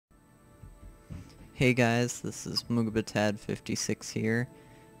Hey guys, this is Mugabatad56 here,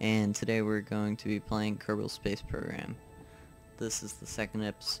 and today we're going to be playing Kerbal Space Program. This is the second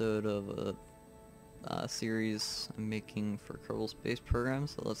episode of a series I'm making for Kerbal Space Program,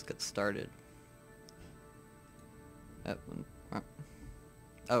 so let's get started.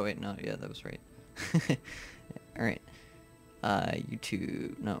 Oh wait, no, yeah, that was right. Alright,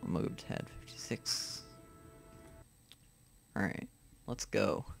 YouTube, no, Mugabatad56. Alright, let's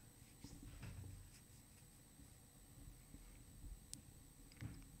go.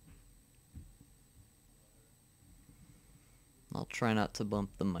 I'll try not to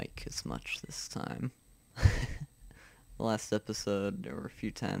bump the mic as much this time. The last episode, there were a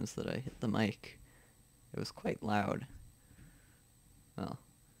few times that I hit the mic. It was quite loud. Well,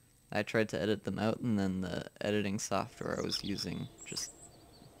 I tried to edit them out, and then the editing software I was using just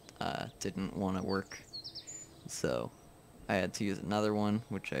didn't want to work. So I had to use another one,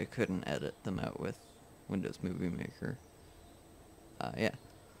 which I couldn't edit them out with Windows Movie Maker. Yeah.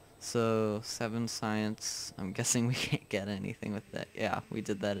 So, 7 science, I'm guessing we can't get anything with that. Yeah, we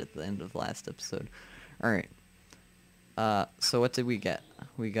did that at the end of last episode. Alright. So what did we get?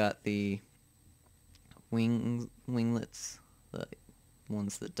 We got the winglets, the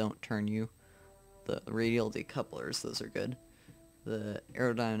ones that don't turn you. The radial decouplers, those are good. The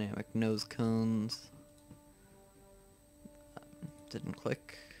aerodynamic nose cones. Didn't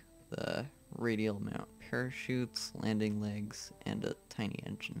click. The radial mount parachutes, landing legs, and a tiny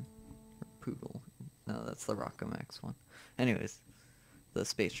engine. Or poodle. No, that's the Rockomax one. Anyways, the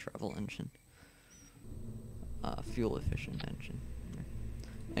space travel engine. Fuel efficient engine.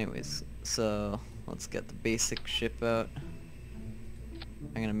 Anyways, so let's get the basic ship out.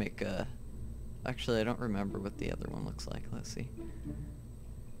 I'm gonna make a... Actually, I don't remember what the other one looks like. Let's see.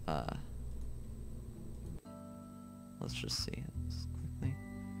 Let's just see this quickly.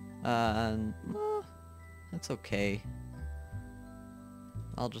 That's okay.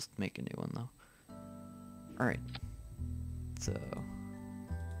 I'll just make a new one though. Alright. So...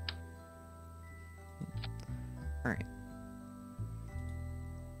 Alright.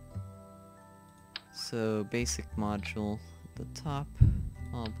 So, basic module at the top.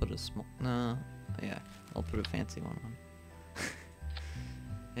 I'll put a small... No, yeah. I'll put a fancy one on.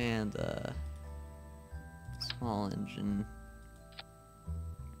 And, small engine.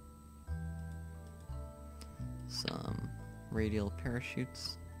 Some radial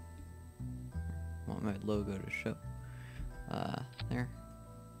parachutes. Want my logo to show. There.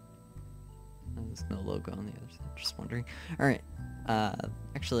 There's no logo on the other side, just wondering. Alright,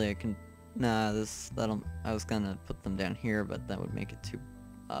 actually I can... Nah, I was gonna put them down here, but that would make it too,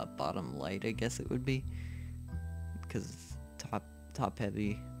 bottom light, I guess it would be. Because it's top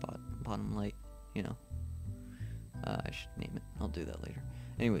heavy, bottom light, you know. I should name it, I'll do that later.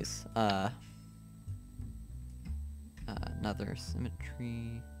 Anyways, another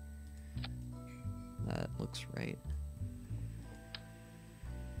symmetry. That looks right.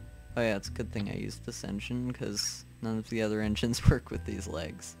 Oh yeah, it's a good thing I used this engine, because none of the other engines work with these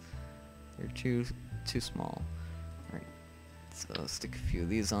legs. They're too small. Alright, so I'll stick a few of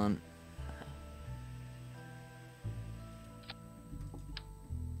these on.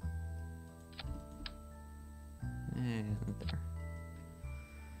 And there.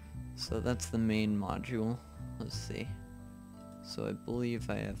 So that's the main module. Let's see. So I believe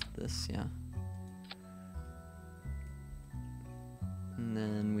I have this, yeah. And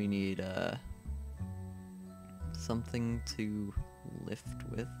then we need something to lift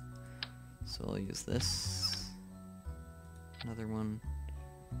with. So I'll use this. Another one.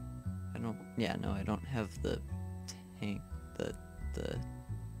 I don't have the tank,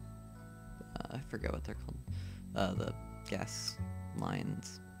 I forget what they're called. The gas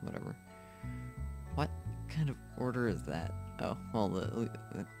lines, whatever. What kind of order is that? Oh, well,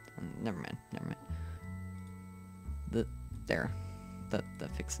 never mind. There.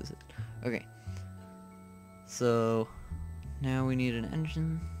 That fixes it. Okay. So, now we need an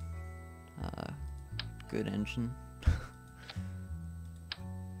engine. Good engine.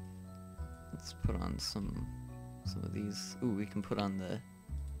 Let's put on some of these. Ooh, we can put on the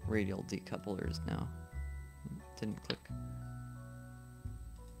radial decouplers now. Didn't click.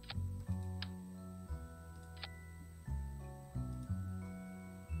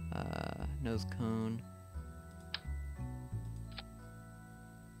 Nose cone.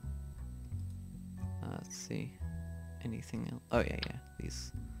 Let's see. Anything else? Oh yeah,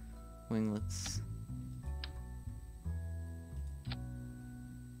 these winglets.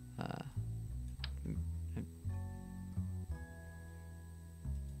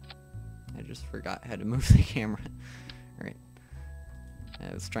 I just forgot how to move the camera. Alright.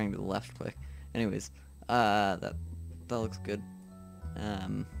 I was trying to left click. Anyways, that looks good.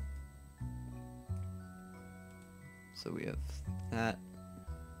 So we have that.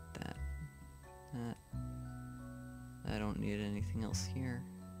 I don't need anything else here.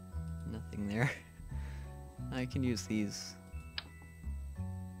 Nothing there. I can use these.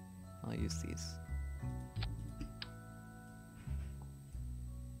 I'll use these.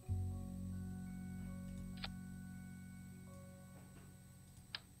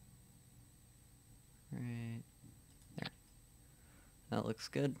 Right there. That looks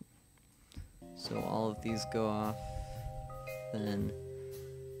good. So all of these go off, then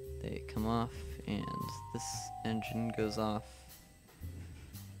they come off, and this engine goes off.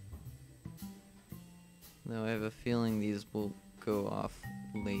 Though I have a feeling these will go off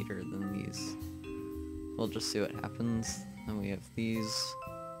later than these. We'll just see what happens. Then we have these,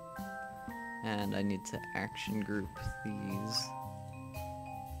 and I need to action group these.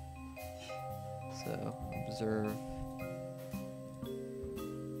 So observe,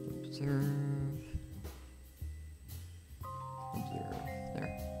 there.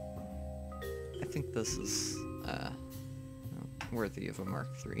 I think this is worthy of a Mark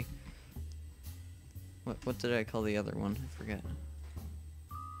III. What did I call the other one? I forget.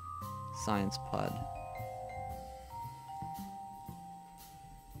 Science pod.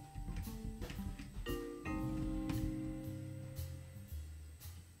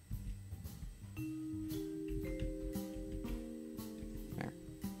 There.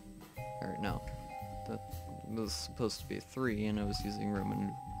 Or no. That was supposed to be a 3 and I was using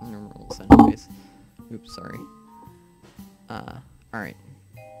Roman numerals anyways. Oops, sorry. Alright.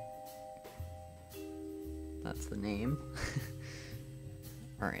 That's the name.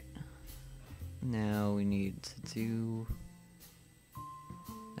 Alright. Now we need to do...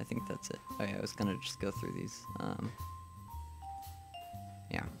 I think that's it. Oh yeah, I was gonna just go through these.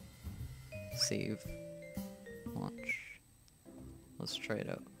 Yeah. Save. Launch. Let's try it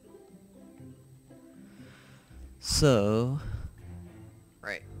out. So...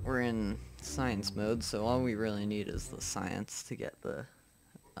 Right, we're in science mode, so all we really need is the science to get the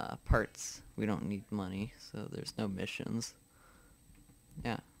parts. We don't need money, so there's no missions.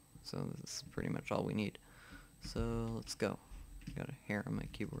 Yeah, so this is pretty much all we need. So let's go. Got a hair on my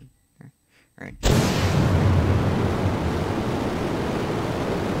keyboard. Alright.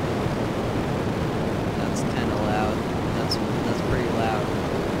 That's kinda loud. That's pretty loud.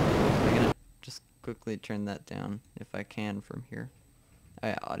 I'm gonna just quickly turn that down if I can from here. Oh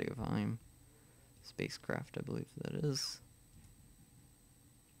yeah, audio volume. Spacecraft, I believe that is.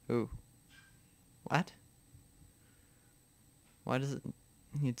 Ooh. What? Why does it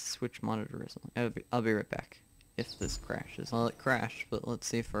need to switch monitors? I'll be right back. If this crashes. Well, it crashed, but let's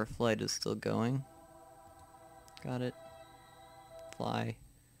see if our flight is still going. Got it. Fly.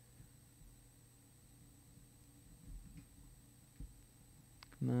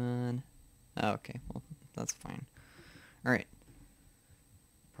 Come on. Oh, okay, well, that's fine. Alright.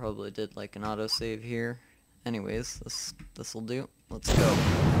 Probably did like an autosave here. Anyways, this'll do. Let's go.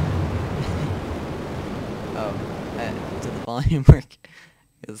 Oh, did the volume work?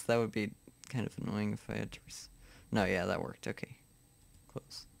 Because that would be kind of annoying if I had to... No, yeah, that worked. Okay.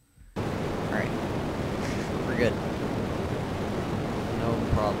 Close. Alright. We're good. No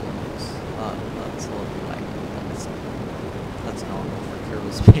problems. That's a little like... That's normal for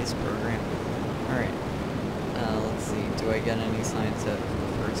Kerbal Space Program. Alright. Let's see. Do I get any science out of the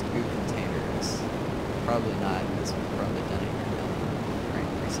first goo containers? Probably not, because we've probably done it here now.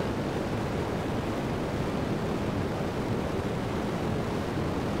 Alright, reset.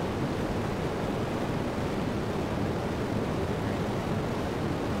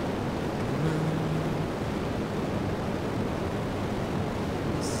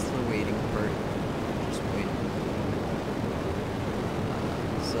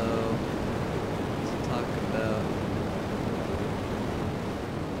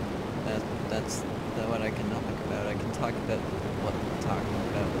 That's what I can talk about. I can talk about what I'm talking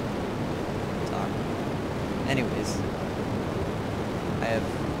about. Anyways, I have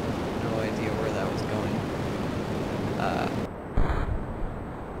no idea where that was going.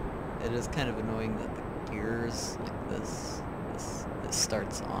 It is kind of annoying that the gears, like this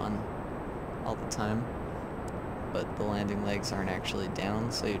starts on all the time, but the landing legs aren't actually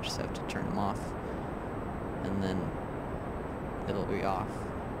down, so you just have to turn them off, and then it'll be off.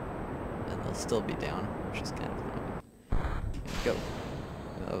 And they'll still be down, which is kind of annoying. Go.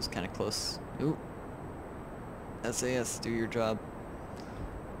 That was kind of close. Ooh. SAS, do your job.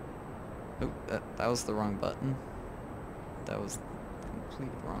 Ooh, that was the wrong button. That was the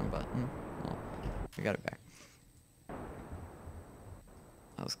complete wrong button. Well, I got it back.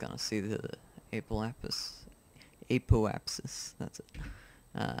 I was gonna see the apoapsis, that's it.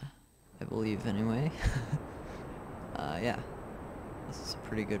 I believe anyway. Yeah, this is a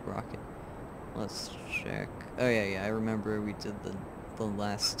pretty good rocket. Let's check. Oh yeah, I remember we did the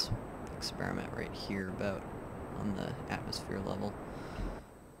last experiment right here about on the atmosphere level.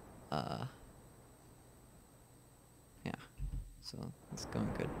 Yeah, so it's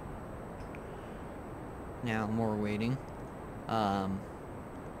going good. Now more waiting. Let's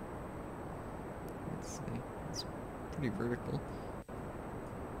see, it's pretty vertical.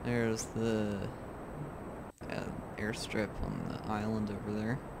 There's the airstrip on the island over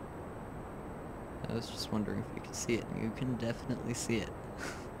there. I was just wondering if you could see it, and you can definitely see it.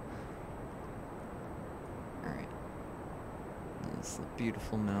 Alright. There's the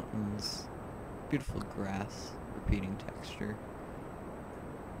beautiful mountains, beautiful grass, repeating texture.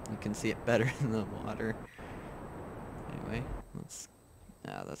 You can see it better in the water. Anyway,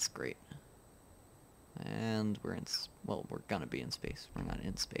 that's great. And we're well, we're gonna be in space. We're not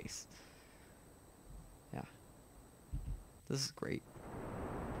in space. Yeah. This is great.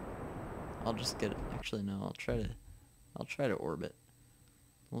 I'll just get it. Actually, no, I'll try to orbit.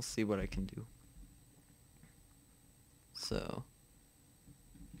 We'll see what I can do. So,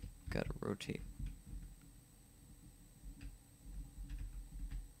 gotta rotate.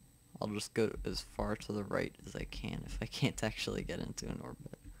 I'll just go as far to the right as I can if I can't actually get into an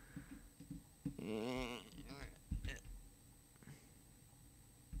orbit.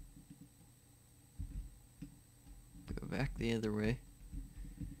 Go back the other way.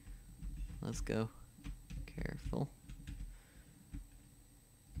 Let's go. Careful.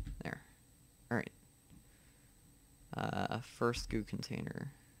 There. Alright. First goo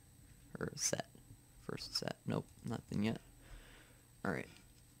container. Or set. First set. Nope, nothing yet. Alright.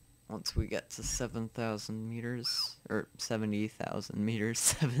 Once we get to 7,000 meters, or 70,000 meters,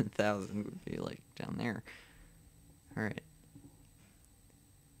 7,000 would be like down there. Alright.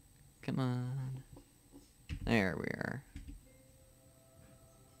 Come on. There we are.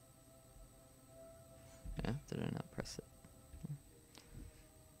 Yeah, did I not press it?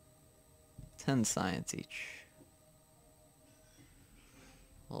 10 science each.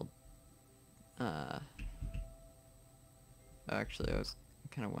 Well, actually I was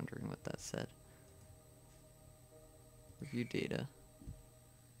kind of wondering what that said. Review data.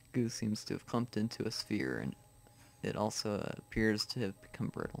 Goo seems to have clumped into a sphere, and it also appears to have become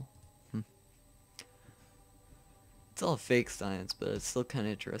brittle. It's all fake science, but it's still kind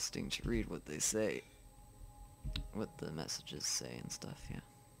of interesting to read what they say. What the messages say and stuff, yeah.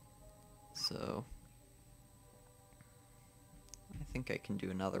 So, I think I can do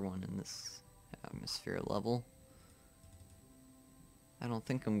another one in this atmosphere level. I don't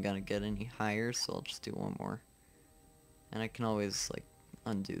think I'm gonna get any higher, so I'll just do one more. And I can always, like,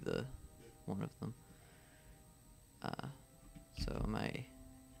 undo one of them. So am I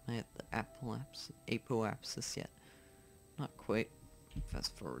at the apoapsis yet? Not quite.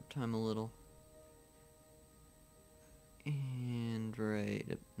 Fast forward time a little. And right,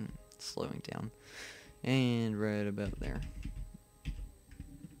 slowing down. And right about there.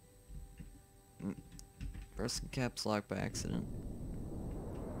 Pressing caps lock by accident.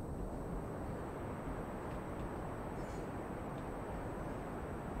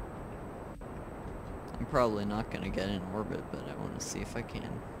 I'm probably not going to get in orbit, but I want to see if I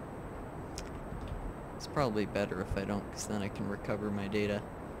can. It's probably better if I don't, because then I can recover my data.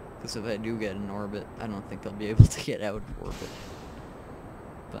 Because if I do get in orbit, I don't think I'll be able to get out of orbit.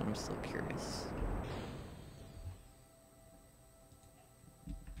 But I'm still curious.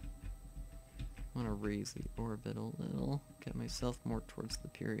 I want to raise the orbit a little, get myself more towards the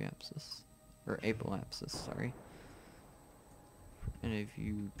periapsis. Or apoapsis, sorry. For any of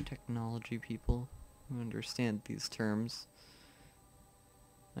you technology people who understand these terms,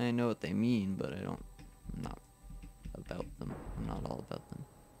 I know what they mean, but I'm not about them. I'm not all about them.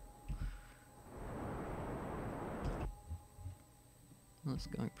 Well, it's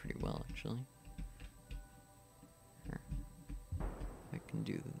going pretty well, actually. Here. I can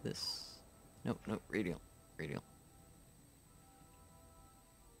do this. Nope, radial.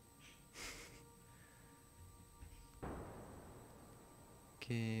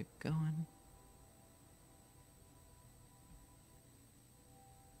 Keep going.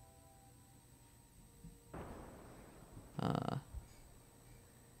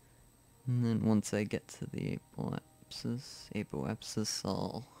 And then once I get to the apoapsis,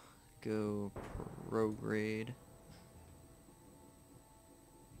 I'll go prograde.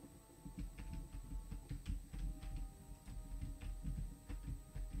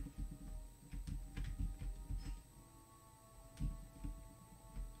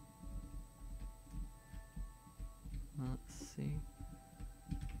 Let's see.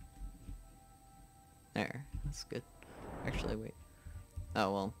 There, that's good. Actually, wait.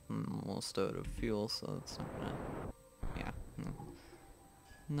 Oh well, I'm almost out of fuel, so it's not gonna... Yeah, no.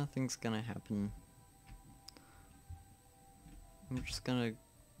 Nothing's gonna happen. I'm just gonna...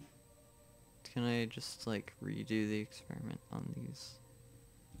 Can I just, like, redo the experiment on these?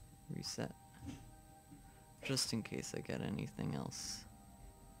 Reset. Just in case I get anything else.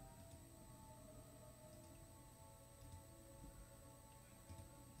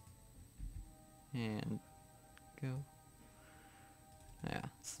 And go. Yeah,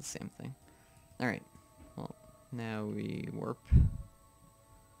 it's the same thing. Alright, well, now we warp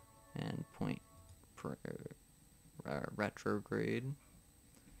and point retrograde.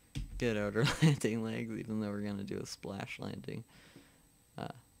 Get outer landing legs, even though we're gonna do a splash landing. I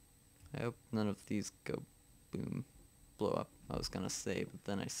hope none of these go boom, blow up. I was gonna say, but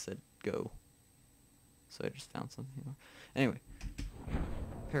then I said go. So I just found something more. Anyway,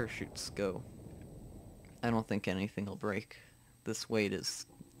 parachutes go. I don't think anything will break. This weight is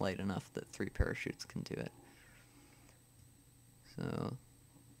light enough that 3 parachutes can do it. So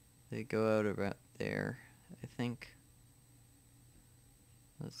they go out about there, I think.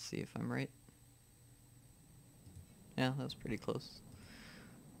 Let's see if I'm right. Yeah, that's pretty close.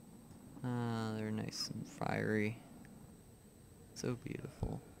 They're nice and fiery. So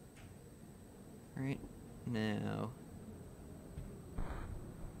beautiful. Alright, now...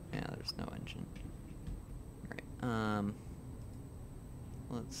 Yeah, there's no engine. Alright,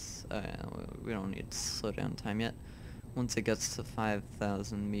 let's... we don't need to slow down time yet. Once it gets to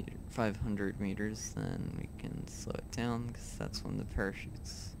 500 meters, then we can slow it down, because that's when the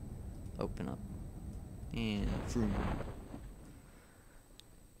parachutes open up. And vroom.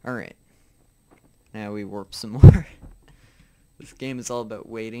 Alright. Now we warp some more. This game is all about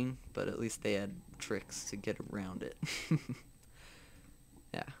waiting, but at least they had tricks to get around it.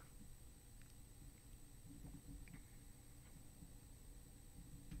 Yeah.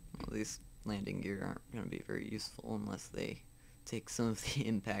 Well, these landing gear aren't going to be very useful unless they take some of the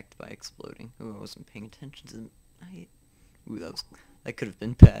impact by exploding. Ooh, I wasn't paying attention to the height. Ooh, that could have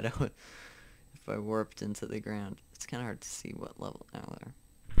been bad if I warped into the ground. It's kind of hard to see what level now there.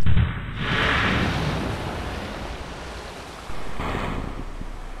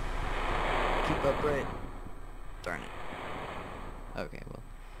 Keep upright. Darn it. Okay,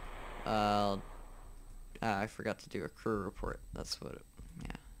 well. I forgot to do a crew report. That's what it...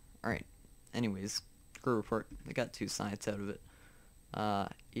 Yeah. Alright. Anyways, crew report. I got 2 science out of it.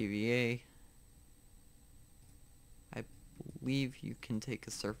 EVA. I believe you can take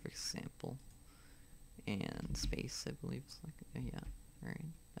a surface sample. And space, I believe. Yeah. Alright.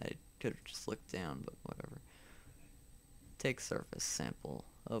 I could have just looked down, but whatever. Take surface sample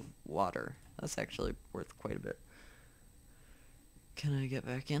of water. That's actually worth quite a bit. Can I get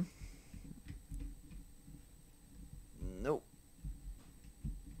back in? Nope.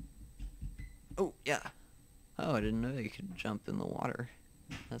 Oh, yeah. Oh, I didn't know you could jump in the water.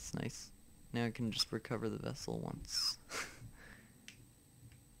 That's nice. Now I can just recover the vessel once.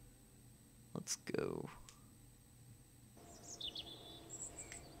 Let's go.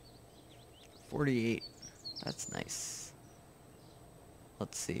 48. That's nice.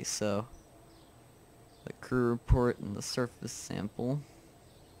 Let's see, so the crew report and the surface sample,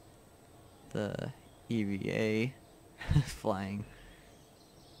 the EVA flying.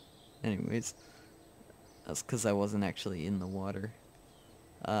 Anyways, that's because I wasn't actually in the water.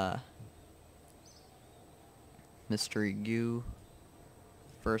 Mystery goo.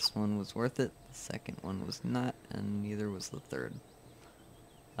 First one was worth it, the second one was not, and neither was the third.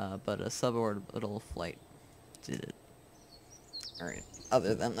 But a suborbital flight did it. Alright,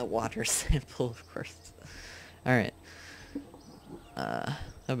 other than the water sample, of course. Alright.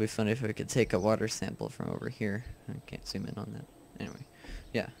 That'd be funny if I could take a water sample from over here. I can't zoom in on that. Anyway,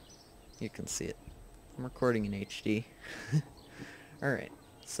 yeah, you can see it. I'm recording in HD. Alright,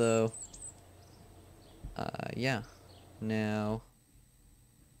 so, yeah. Now,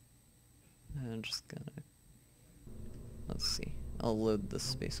 I'm just gonna, let's see. I'll load the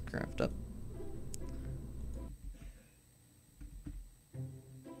spacecraft up.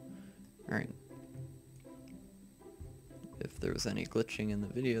 Alright. If there was any glitching in the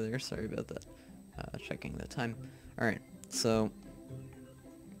video there, sorry about that. Checking the time. Alright, so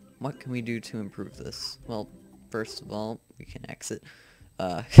what can we do to improve this? Well, first of all, we can exit.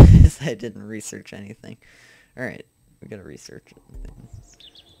 Because I didn't research anything. Alright, we gotta research it.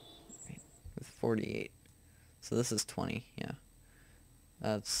 Right, with 48. So this is 20, yeah.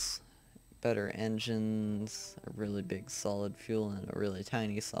 That's better engines, a really big solid fuel, and a really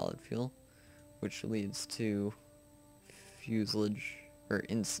tiny solid fuel, which leads to fuselage, or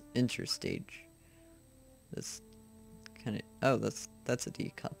interstage. This kind of, oh, that's a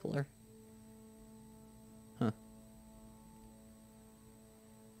decoupler. Huh.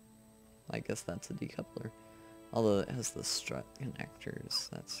 I guess that's a decoupler. Although it has the strut connectors,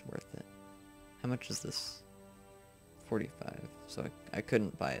 that's worth it. How much is this? 45, so I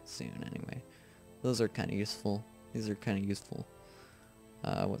couldn't buy it soon anyway. Those are kind of useful. These are kind of useful.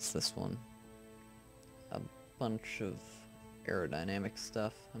 What's this one? A bunch of aerodynamic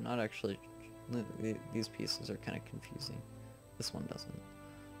stuff. I'm not actually... These pieces are kind of confusing. This one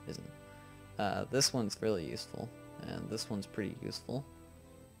isn't. This one's really useful, and this one's pretty useful.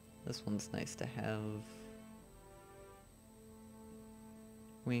 This one's nice to have.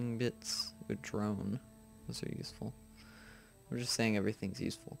 Wing bits, a drone. Those are useful. I'm just saying everything's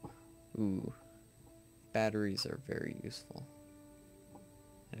useful. Ooh. Batteries are very useful.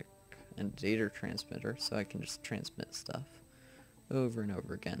 And data transmitter, so I can just transmit stuff over and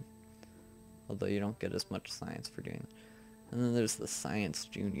over again. Although you don't get as much science for doing it. And then there's the Science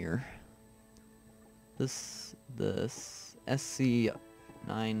Junior. This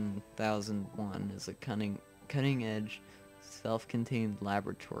SC9001 is a cutting edge, self-contained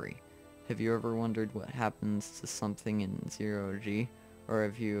laboratory. Have you ever wondered what happens to something in zero-G? Or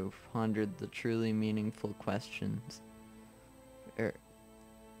have you pondered the truly meaningful questions?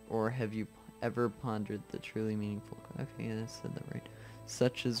 Or have you ever pondered the truly meaningful... Okay, I said that right.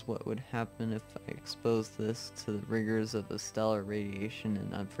 Such as what would happen if I exposed this to the rigors of a stellar radiation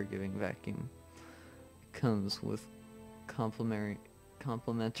and unforgiving vacuum. It comes with complimentary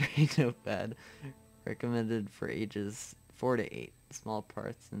notepad, recommended for ages 4 to 8. Small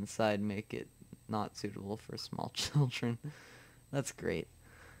parts inside make it not suitable for small children. That's great.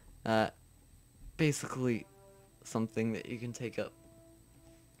 Basically, something that you can take up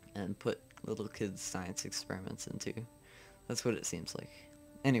and put little kids' science experiments into. That's what it seems like.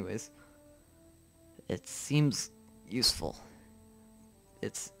 Anyways, it seems useful.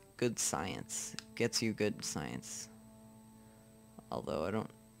 It's good science. It gets you good science. Although I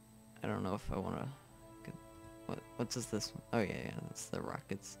don't know if I want to... What does this one? Oh yeah, that's the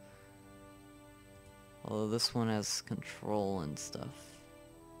rockets. Although this one has control and stuff.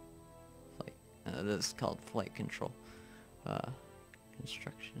 Flight. It is called flight control.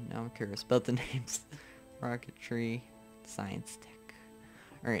 Construction. Now I'm curious about the names. Rocketry, science tech.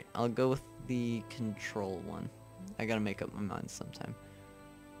 Alright, I'll go with the control one. I gotta make up my mind sometime.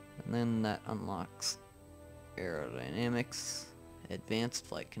 And then that unlocks aerodynamics, advanced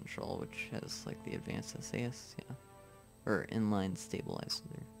flight control, which has like the advanced SAS, yeah. Or inline stabilizer,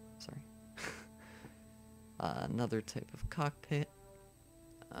 sorry. Another type of cockpit.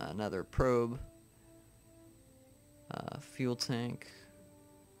 Another probe. Fuel tank.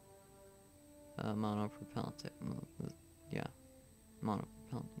 Monopropellant, yeah.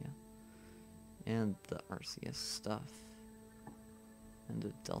 Monopropellant, yeah. And the RCS stuff. And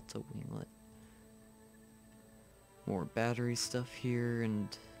a Delta winglet. More battery stuff here,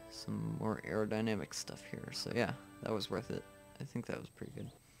 and some more aerodynamic stuff here. So yeah, that was worth it. I think that was pretty good.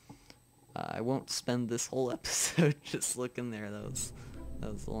 I won't spend this whole episode just looking there. That was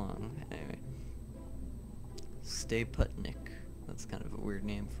long. Anyway. Stay Putnik. That's kind of a weird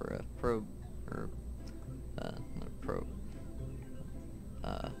name for a probe, or not a probe.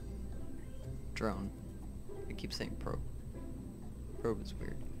 Drone. I keep saying probe. Probe is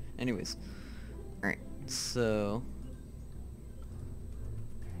weird. Anyways. Alright, so...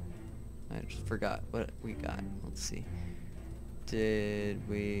 I just forgot what we got. Let's see. Did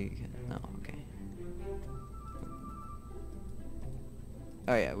we... No, okay.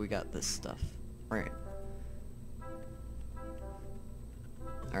 Oh yeah, we got this stuff. Right.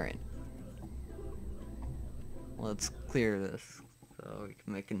 Alright. Let's clear this so we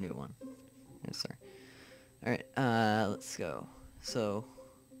can make a new one. Oh, sorry. Alright, let's go. So,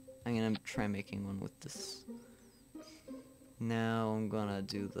 I'm gonna try making one with this. Now I'm gonna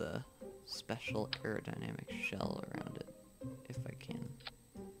do the special aerodynamic shell around it, if I can.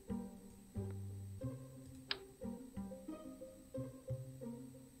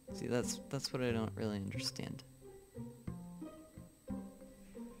 See, that's what I don't really understand.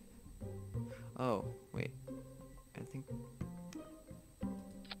 Oh, wait. I think...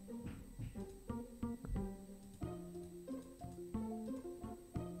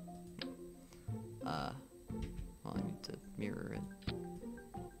 well, I need to mirror it.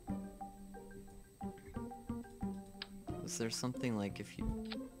 Is there something like if you...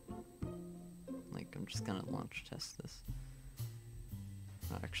 Like, I'm just gonna launch test this.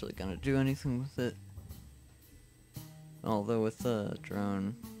 Not actually gonna do anything with it. Although with the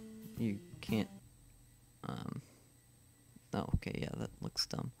drone, you can't, Oh, okay, yeah, that looks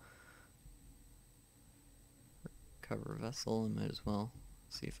dumb. Recover vessel, I might as well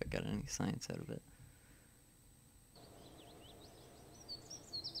see if I got any science out of it.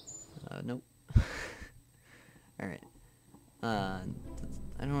 Nope. Alright. I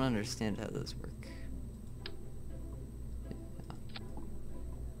don't understand how those work.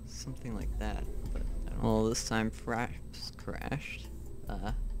 Something like that, but I don't know. Well, this time perhaps crashed.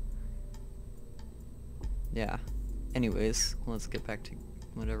 Yeah. Anyways, let's get back to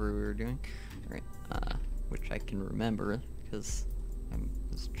whatever we were doing. Alright, which I can remember, because I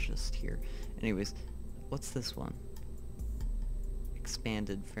was just here. Anyways, what's this one?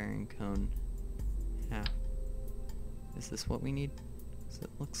 Expanded fairing cone. Yeah. Is this what we need? So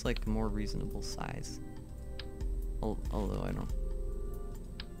it looks like a more reasonable size. Although I don't...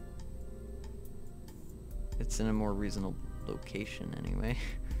 It's in a more reasonable location anyway.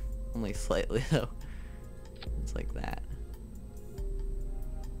 Only slightly though. It's like that.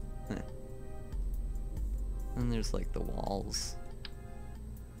 And there's like the walls.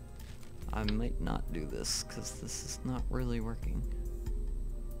 I might not do this because this is not really working.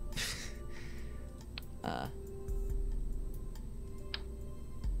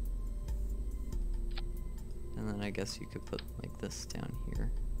 And then I guess you could put like this down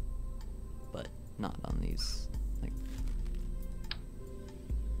here, but not on these. Like,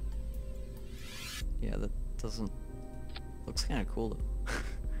 yeah, that doesn't. Looks kind of cool though.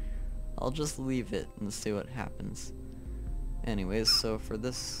 I'll just leave it and see what happens. Anyways, so for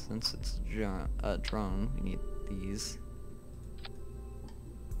this, since it's a drone, we need these.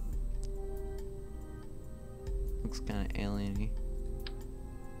 Looks kind of alien-y.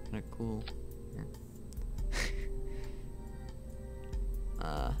 Kind of cool. Here.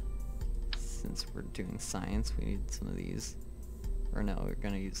 Since we're doing science, we need some of these. Or no, we're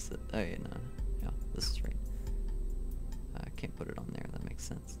gonna use the... Oh yeah, no. Yeah, this is right. I can't put it on there, that makes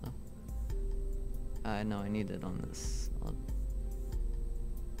sense though. No, I need it on this.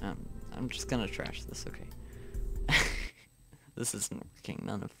 I'm just gonna trash this, okay. This isn't working,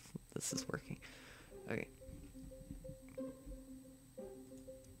 none of this is working. Okay.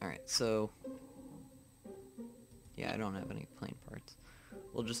 Alright, so... Yeah, I don't have any plane parts.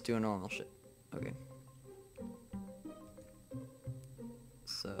 We'll just do a normal ship. Okay.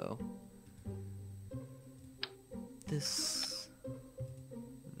 So... This...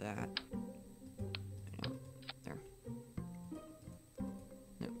 That... Yeah, there.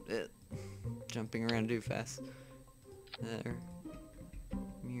 Nope, jumping around too fast. There.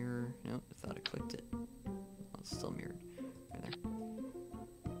 Mirror... Nope, I thought I clicked it. Oh, it's still mirrored. Right there.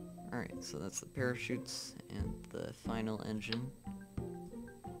 Alright, so that's the parachutes and the final engine.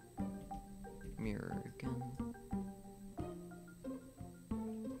 Mirror again.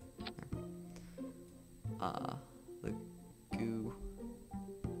 The goo.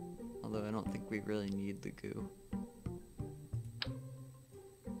 Although I don't think we really need the goo.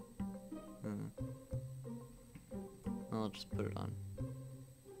 I'll just put it on.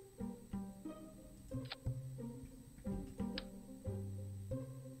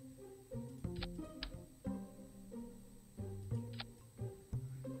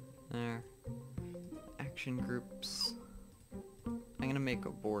 There. Action groups. I'm gonna make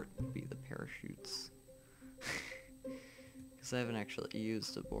abort be the parachutes. Because I haven't actually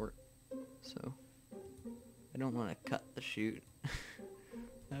used abort. So I don't want to cut the chute.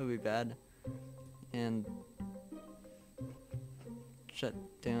 That would be bad. And shut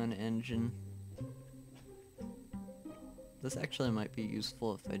down engine. This actually might be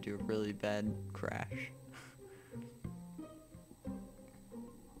useful if I do a really bad crash.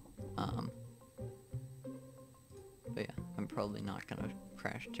 But yeah, I'm probably not gonna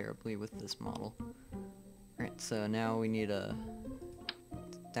crash terribly with this model. Alright, so now we need a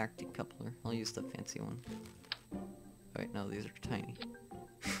stack decoupler. I'll use the fancy one. Oh wait, no, these are tiny.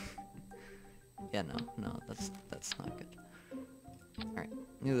 Yeah, no, that's not good. Alright,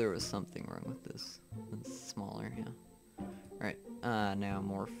 knew there was something wrong with this. It's smaller, yeah. Alright, now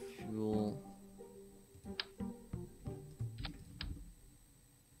more fuel.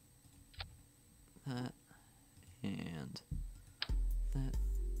 That. And that.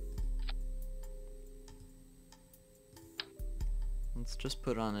 Let's just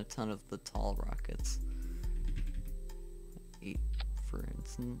put on a ton of the tall rockets. 8, for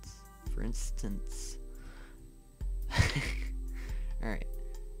instance. Alright.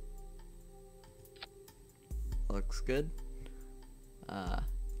 Looks good.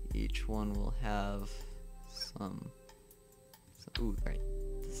 Each one will have some... Ooh, right.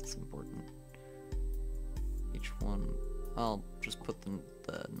 This is important. Each one... I'll just put the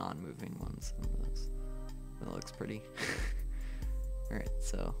non-moving ones in those. That looks pretty. Alright,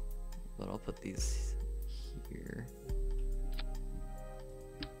 so, but I'll put these here.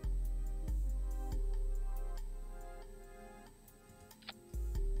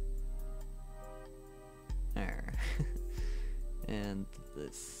 There. And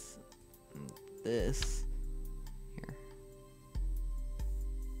this, and this, here.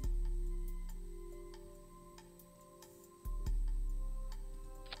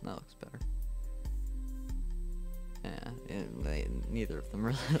 That looks better. Yeah, neither of them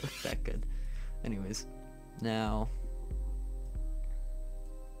really look that good. Anyways, now,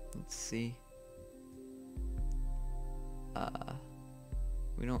 let's see.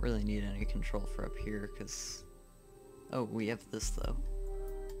 We don't really need any control for up here, because... Oh, we have this, though.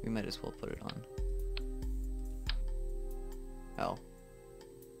 We might as well put it on. Oh.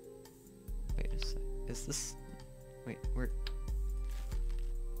 Wait a sec. Is this... Wait, where...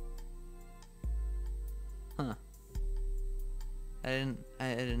 Huh. I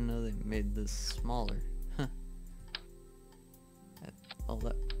didn't know they made this smaller. Huh. Well,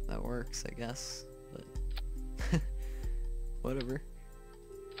 that works, I guess. But... whatever.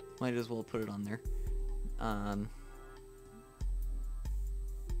 Might as well put it on there.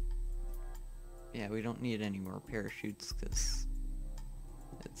 Yeah, we don't need any more parachutes because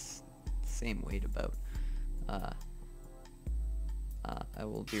it's the same weight about. I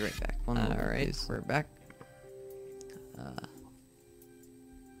will be right back. Alright, we're back.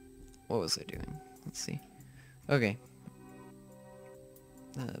 What was I doing? Let's see. Okay.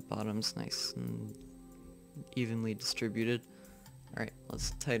 The bottom's nice and evenly distributed. Alright,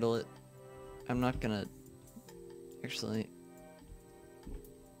 let's title it. I'm not gonna... Actually...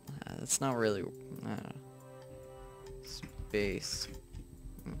 That's not really... Space...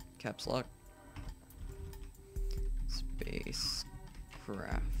 Caps lock. Spacecraft.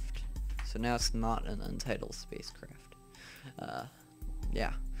 So now it's not an untitled spacecraft.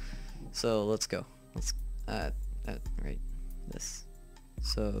 Yeah. So let's go. Let's... right. This.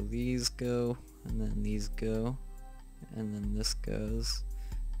 So these go, and then these go. And then this goes,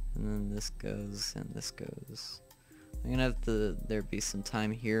 and then this goes, and this goes. I'm gonna have there be some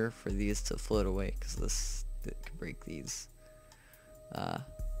time here for these to float away, because it could break these. Oh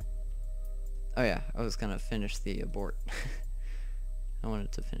yeah, I was gonna finish the abort. I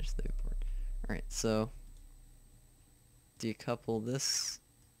wanted to finish the abort. Alright, so, decouple this.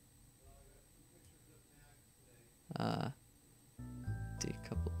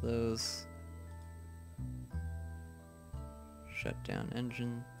 Decouple those. Shut down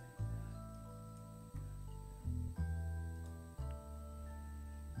engine.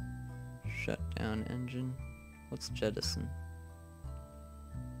 Shut down engine. What's jettison?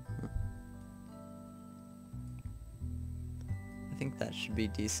 Huh. I think that should be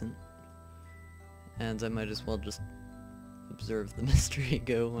decent. And I might as well just observe the mystery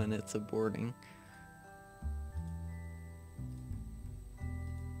go when it's aborting.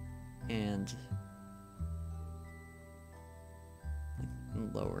 And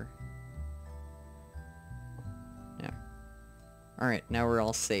lower. Yeah. Alright, now we're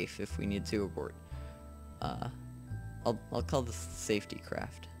all safe if we need to abort. I'll call this safety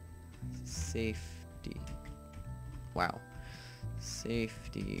craft. Safety. Wow.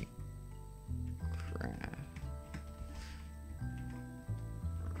 Safety craft.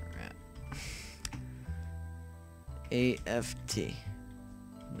 AFT.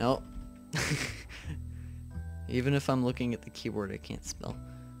 Nope. Even if I'm looking at the keyboard, I can't spell.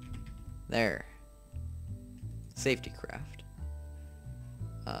 There. Safety craft.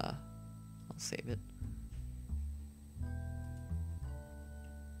 I'll save it.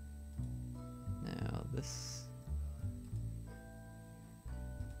 Now this.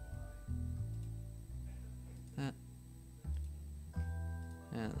 That.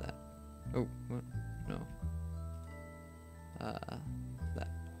 And that. Oh, what? No. That.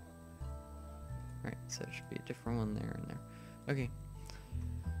 Alright, so it should be a different one there and there. Okay.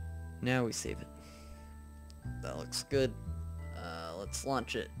 Now we save it. That looks good. Let's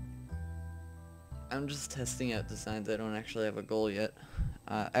launch it. I'm just testing out designs. I don't actually have a goal yet.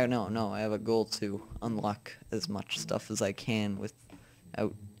 I have a goal to unlock as much stuff as I can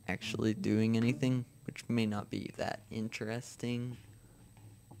without actually doing anything, which may not be that interesting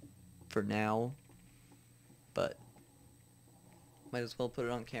for now, but might as well put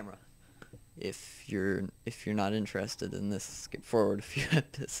it on camera. If you're not interested in this, skip forward a few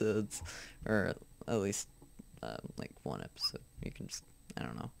episodes, or at least like one episode. You can just, I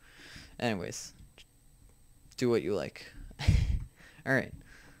don't know. Anyways, do what you like. Alright,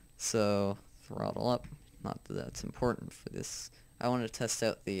 so throttle up. Not that that's important for this. I want to test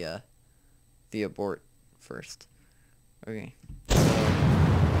out the abort first. Okay.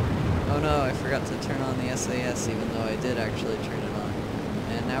 Oh no, I forgot to turn on the SAS even though I did actually turn it on.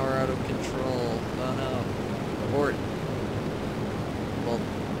 And now we're out of control. Oh no. Abort. Well,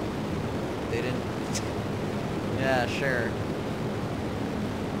 they didn't... yeah, sure.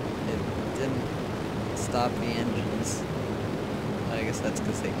 It didn't stop the engines. I guess that's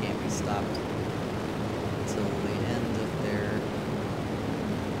because they can't be stopped until the end of their...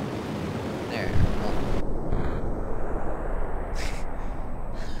 there. Well.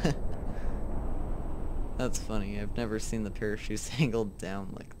 That's funny. I've never seen the parachutes angled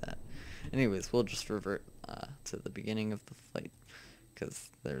down like that. Anyways, we'll just revert to the beginning of the flight, because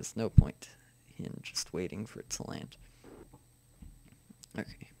there's no point in just waiting for it to land.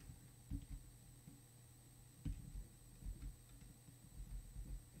 Okay.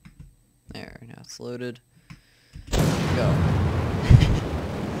 There, now it's loaded. Go.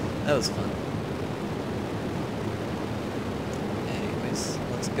 That was fun. Anyways,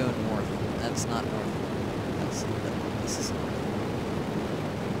 let's go north. That's not north. This is north.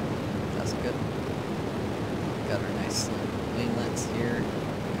 That's good. Got our nice little winglets here.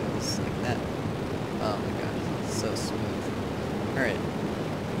 Goes like that. Oh my gosh, it's so smooth. Alright.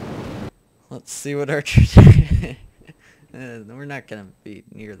 Let's see what our trajectory... we're not gonna be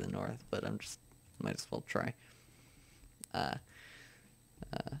near the north, but might as well try. Yeah,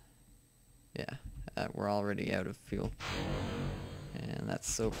 we're already out of fuel. And that's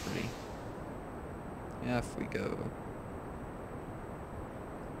so pretty. Yeah, if we go...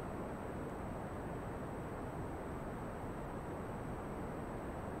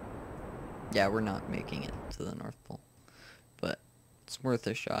 yeah, we're not making it to the North Pole. But it's worth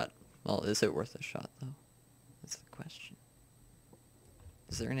a shot. Well, is it worth a shot, though? That's the question.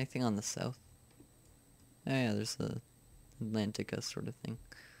 Is there anything on the south? Oh yeah, there's the Atlantica sort of thing.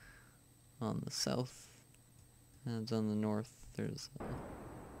 On the south. And on the north, there's a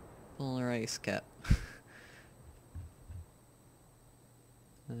polar ice cap.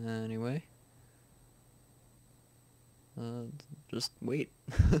 Anyway. Just wait.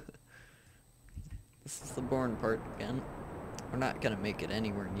 This is the boring part again. We're not gonna make it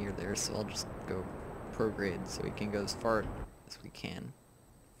anywhere near there, so I'll just go prograde so we can go as far as we can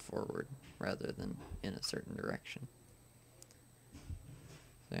forward rather than in a certain direction.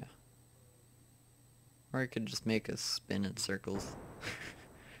 So yeah. Or I could just make us spin in circles.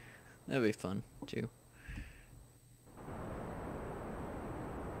 That'd be fun too.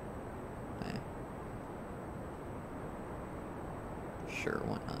 Yeah. Sure,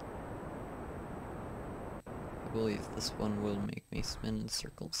 why not? I believe this one will make me spin in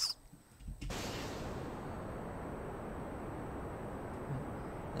circles.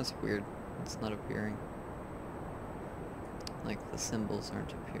 That's weird. It's not appearing. Like, the symbols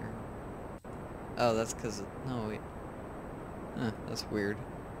aren't appearing. Oh, that's because no, wait. That's weird.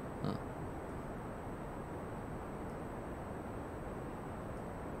 Huh.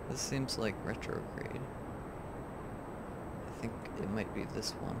 This seems like retrograde. I think it might be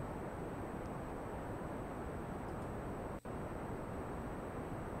this one.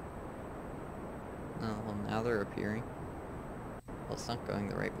 Oh, well, now they're appearing. Well, it's not going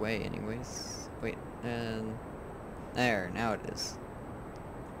the right way anyways. Wait, and... there, now it is.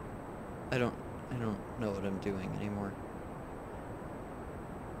 I don't know what I'm doing anymore.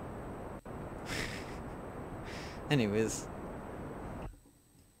 Anyways.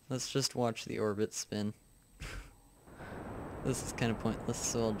 Let's just watch the orbit spin. This is kind of pointless,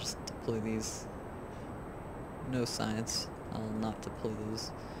 so I'll just deploy these. No science. I'll not deploy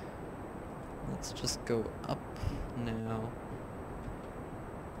those. Let's just go up now.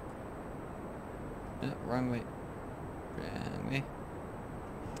 Wrong way. Wrong way.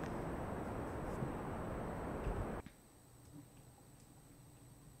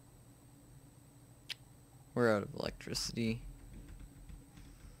 We're out of electricity.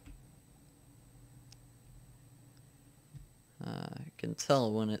 I can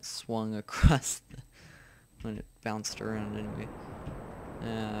tell when it swung across when it bounced around anyway.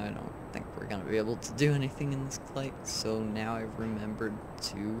 I don't think we're gonna be able to do anything in this flight, so now I've remembered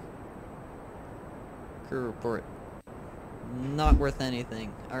to crew report. Not worth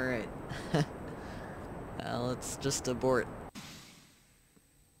anything. Alright. Let's just abort.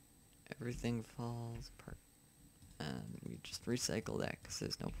 Everything falls apart. And we just recycle that because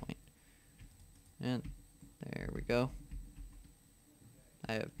there's no point. And there we go.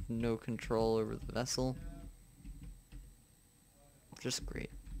 I have no control over the vessel. Just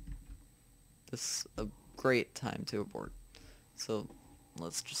great. This is a great time to abort. So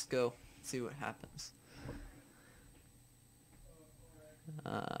let's just go see what happens.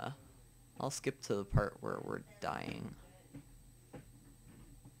 I'll skip to the part where we're dying.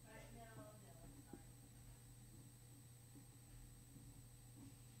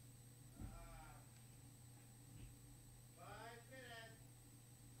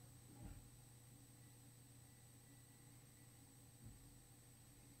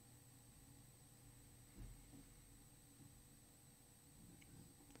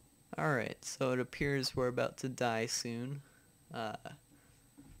 Alright, so it appears we're about to die soon.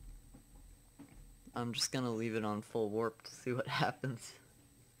 I'm just gonna leave it on full warp to see what happens.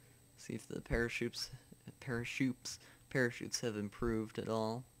 See if the parachutes have improved at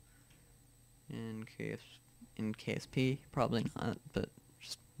all. In KSP, probably not, but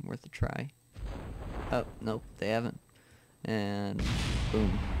just worth a try. Oh, nope, they haven't. And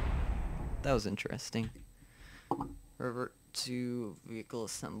boom. That was interesting. Revert to vehicle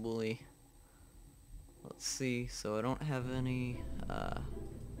assembly. Let's see, so I don't have any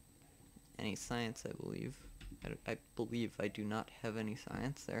science, I believe. I believe I do not have any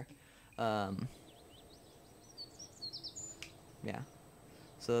science there. Yeah.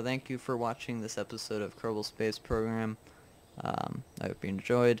 So thank you for watching this episode of Kerbal Space Program. I hope you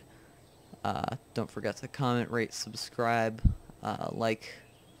enjoyed. Don't forget to comment, rate, subscribe, like.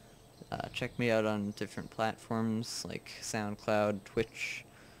 Check me out on different platforms like SoundCloud, Twitch.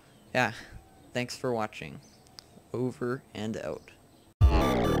 Yeah, thanks for watching. Over and out.